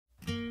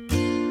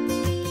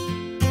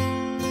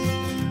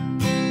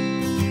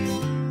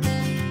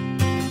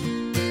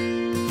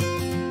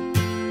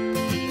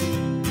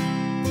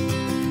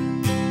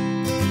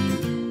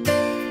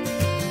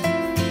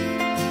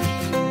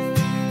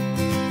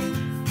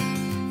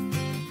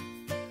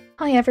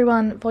Hi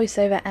everyone,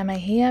 voiceover Emma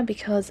here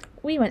because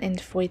we went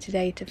into Fowey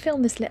today to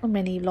film this little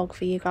mini vlog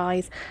for you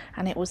guys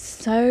and it was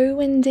so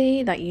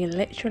windy that you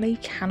literally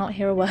cannot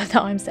hear a word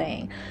that I'm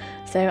saying.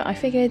 So I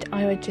figured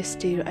I would just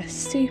do a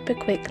super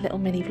quick little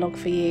mini vlog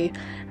for you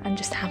and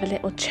just have a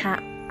little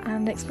chat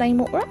and explain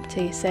what we're up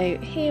to. So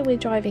here we're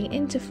driving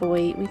into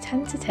Fowey. We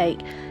tend to take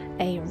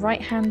a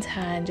right hand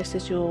turn just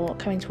as you're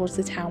coming towards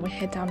the town. We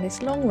head down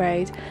this long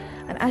road,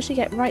 and as you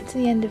get right to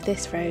the end of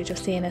this road you'll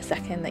see in a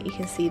second that you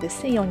can see the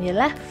sea on your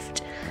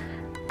left,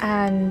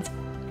 and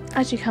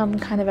as you come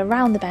kind of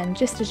around the bend,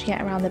 just as you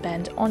get around the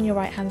bend on your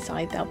right hand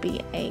side there'll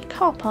be a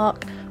car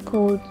park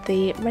called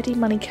the Ready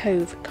Money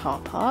Cove car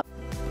park.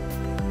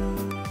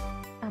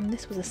 And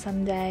this was a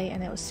Sunday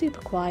and it was super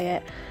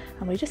quiet,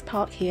 and we just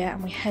park here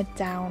and we head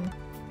down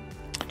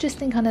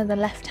just in kind of the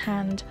left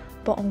hand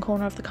bottom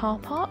corner of the car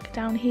park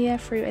down here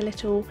through a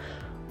little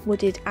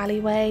wooded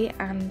alleyway,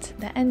 and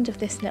the end of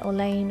this little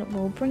lane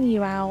will bring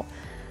you out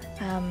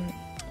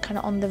kind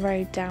of on the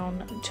road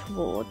down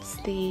towards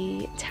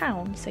the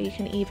town. So you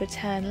can either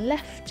turn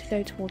left to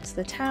go towards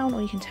the town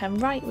or you can turn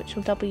right, which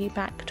will double you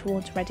back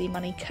towards Ready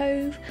Money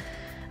Cove.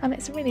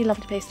 It's a really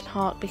lovely place to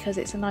park because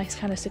it's a nice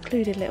kind of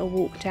secluded little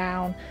walk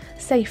down,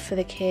 safe for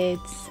the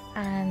kids,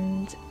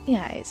 and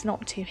yeah, it's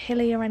not too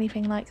hilly or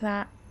anything like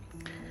that.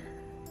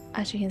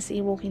 As you can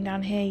see walking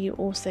down here you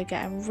also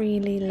get a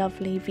really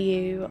lovely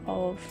view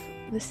of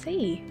the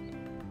sea.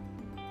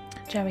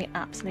 Joey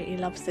absolutely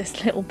loves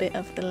this little bit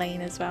of the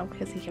lane as well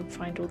because he can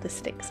find all the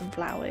sticks and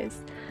flowers.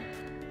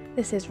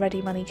 This is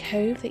Ready Money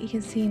Cove that you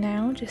can see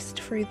now just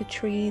through the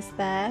trees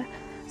there.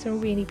 It's a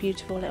really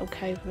beautiful little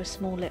cove with a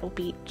small little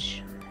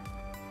beach.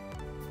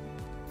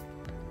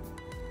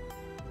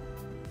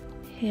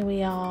 Here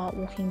we are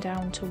walking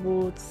down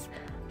towards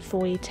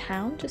Fowey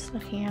town, just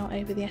looking out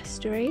over the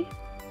estuary.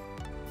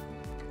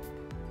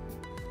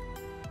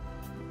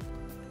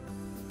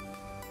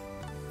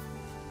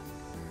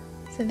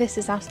 So this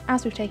is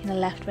as we've taken a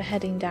left, we're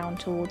heading down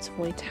towards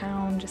Fowey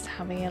town, just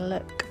having a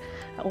look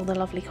at all the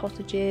lovely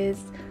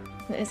cottages.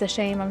 It is a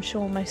shame, I'm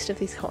sure most of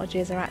these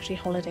cottages are actually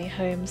holiday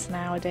homes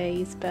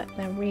nowadays, but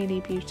they're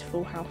really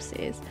beautiful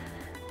houses.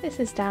 This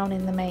is down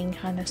in the main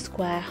kind of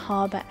square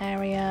harbour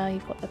area.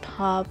 You've got the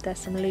pub, there's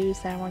some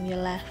loos there on your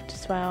left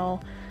as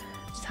well.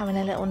 Just having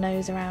a little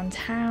nose around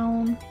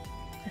town.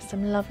 There's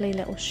some lovely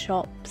little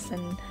shops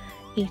and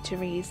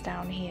eateries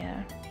down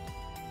here.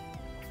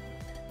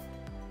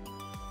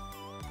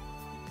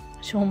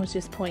 Sean was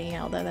just pointing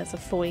out that there's a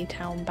Fowey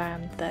town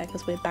band there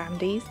because we're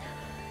bandies.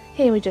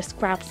 Here we just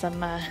grabbed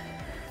some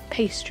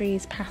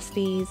pastries,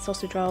 pasties,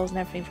 sausage rolls and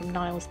everything from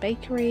Niall's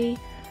Bakery.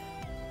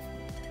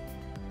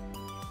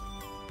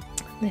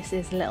 This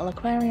is a little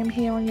aquarium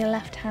here on your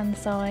left hand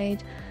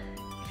side.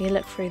 If you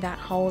look through that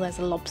hole there's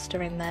a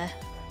lobster in there.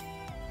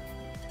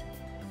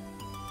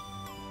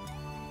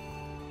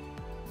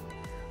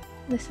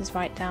 This is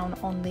right down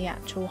on the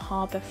actual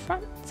harbour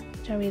front.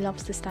 Joey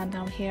loves to stand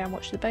down here and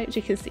watch the boats.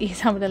 You can see he's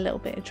having a little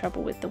bit of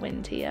trouble with the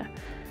wind here.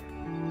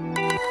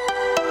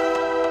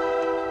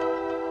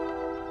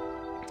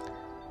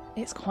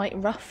 It's quite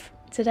rough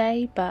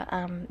today, but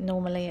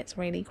normally it's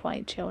really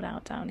quite chilled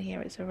out down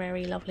here. It's a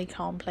very lovely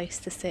calm place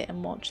to sit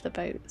and watch the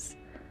boats.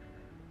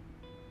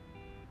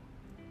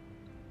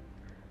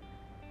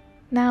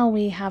 Now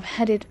we have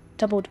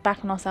doubled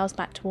back on ourselves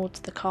back towards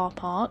the car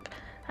park,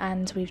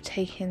 and we've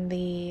taken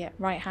the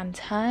right hand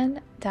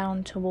turn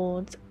down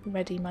towards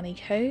Ready Money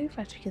Cove.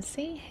 As you can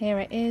see, here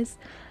it is.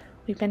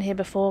 We've been here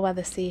before where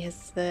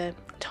the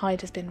tide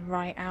has been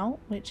right out,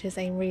 which is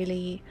a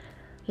really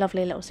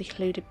lovely little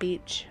secluded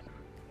beach.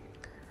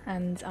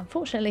 And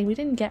unfortunately we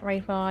didn't get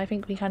very far. I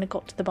think we kind of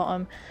got to the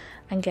bottom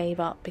and gave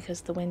up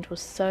because the wind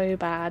was so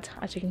bad,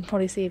 as you can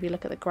probably see if you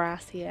look at the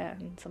grass here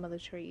and some of the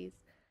trees.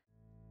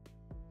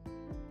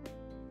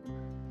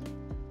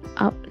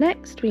 Up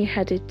next we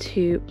headed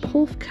to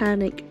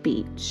Porthcurnick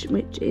Beach,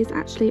 which is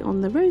actually on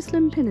the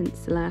Rosalund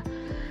Peninsula.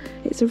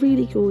 It's a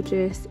really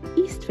gorgeous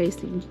east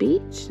facing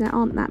beach. There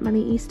aren't that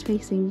many east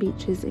facing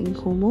beaches in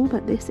Cornwall,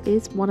 but this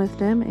is one of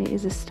them. It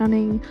is a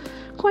stunning,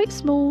 quite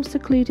small,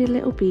 secluded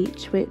little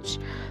beach which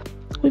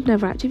we've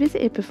never actually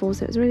visited before,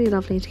 so it's really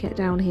lovely to get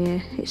down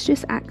here. It's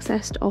just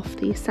accessed off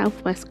the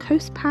southwest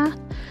coast path.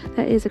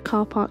 There is a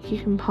car park you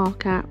can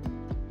park at,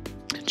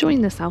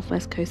 join the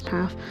southwest coast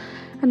path,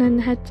 and then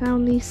head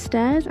down these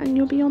stairs and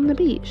you'll be on the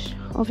beach.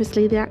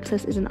 Obviously the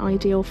access isn't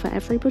ideal for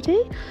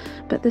everybody,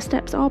 but the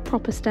steps are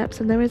proper steps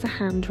and there is a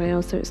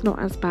handrail, so it's not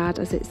as bad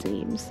as it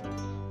seems.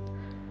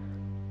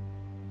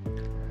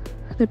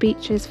 The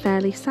beach is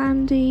fairly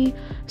sandy,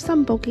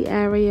 some boggy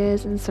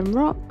areas and some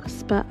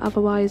rocks, but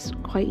otherwise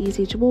quite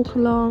easy to walk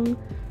along.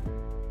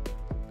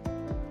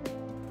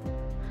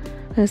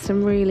 There's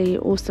some really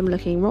awesome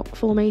looking rock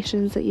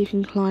formations that you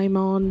can climb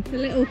on. A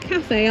little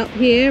cafe up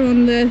here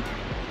on the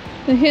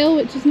hill,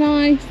 which is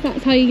nice.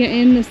 That's how you get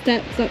in, the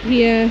steps up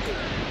here,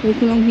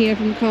 walk along here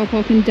from the car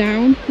park and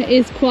down. It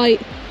is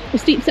quite a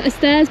steep set of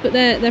stairs, but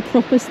they're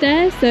proper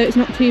stairs, so it's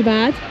not too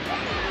bad.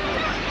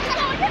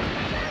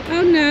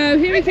 Oh no,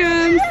 here he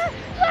comes.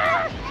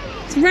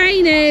 It's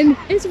raining!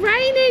 It's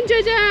raining,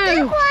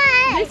 Jojo!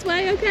 This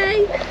way,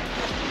 okay?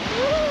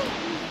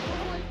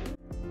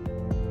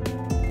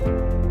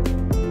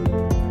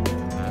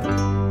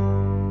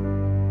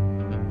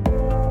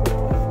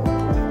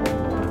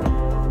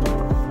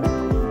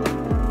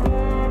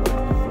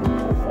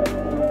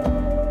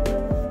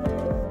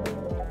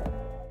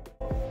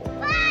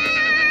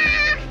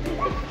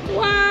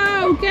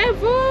 Wow,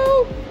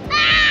 careful!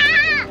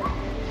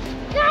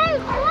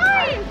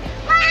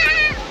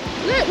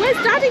 Look, where's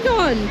Daddy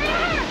gone?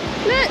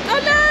 Look, oh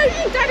no,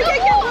 Daddy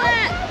can't get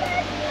wet.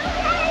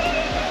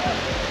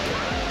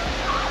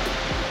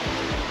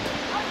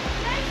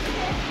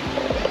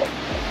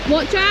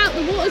 Watch out,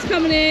 the water's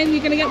coming in,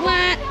 you're gonna get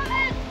wet.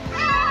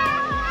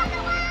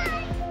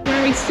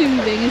 Very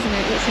soothing, isn't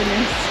it, watching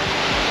this?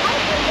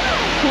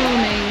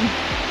 Calming.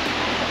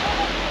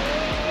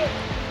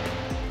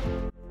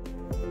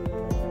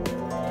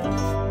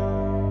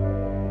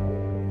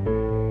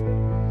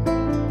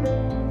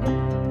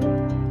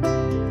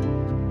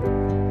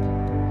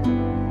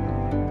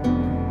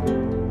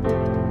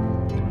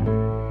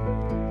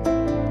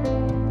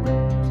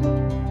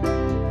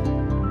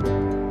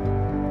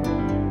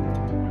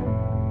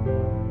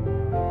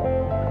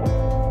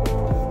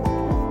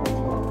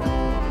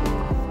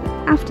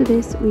 After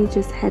this, we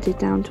just headed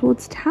down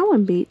towards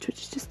Towan Beach, which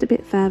is just a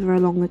bit further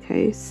along the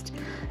coast.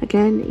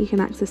 Again, you can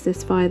access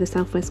this via the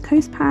Southwest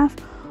Coast Path,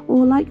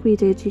 or like we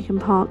did, you can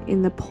park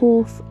in the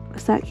Porth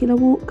Circular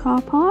Walk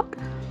car park.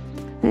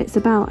 It's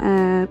about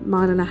a 1.5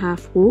 mile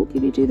walk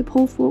if you do the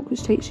Porth Walk,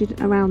 which takes you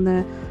around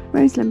the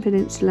Rosalund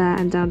Peninsula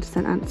and down to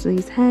St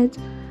Anthony's Head,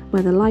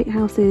 where the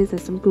lighthouse is.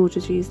 There's some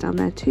gorgeous views down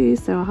there too,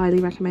 so I highly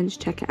recommend you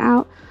check it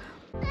out.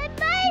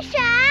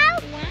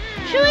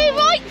 Should we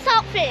write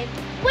something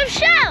with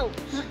shells?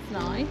 That's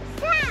nice.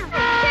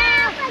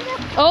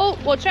 Oh,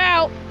 watch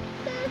out!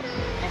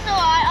 It's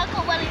alright, I've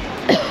got one in.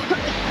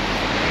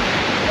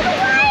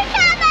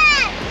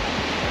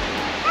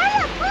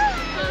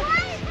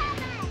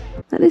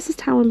 Now, this is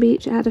Towan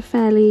Beach. It had a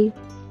fairly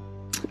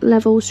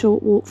level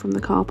short walk from the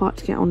car park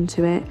to get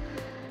onto it.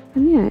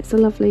 And yeah, it's a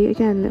lovely,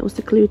 again, little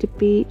secluded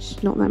beach.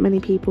 Not that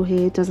many people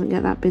here. It doesn't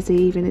get that busy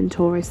even in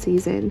tourist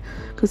season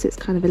because it's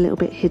kind of a little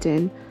bit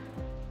hidden.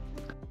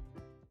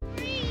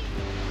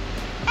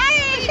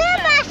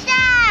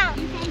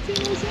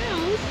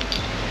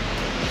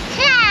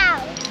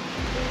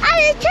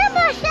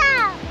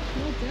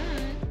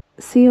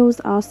 Seals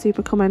are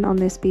super common on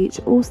this beach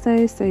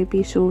also, so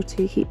be sure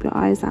to keep your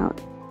eyes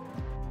out.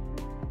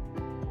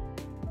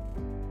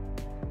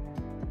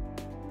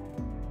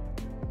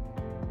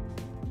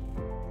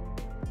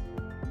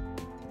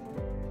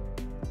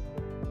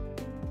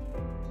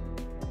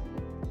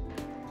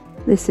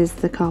 This is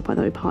the car park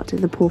that we parked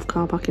in, the Porth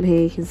car park, and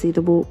here you can see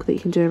the walk that you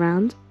can do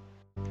around.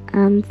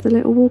 And the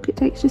little walk it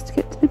takes just to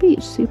get to the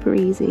beach, super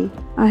easy.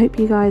 I hope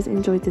you guys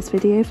enjoyed this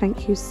video.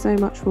 Thank you so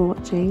much for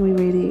watching. We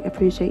really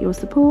appreciate your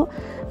support.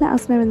 Let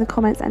us know in the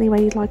comments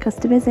anywhere you'd like us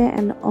to visit,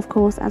 and of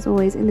course, as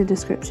always, in the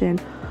description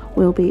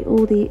will be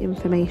all the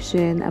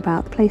information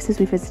about the places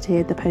we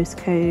visited, the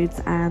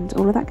postcodes and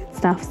all of that good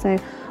stuff. So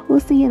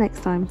we'll see you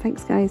next time.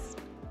 Thanks guys.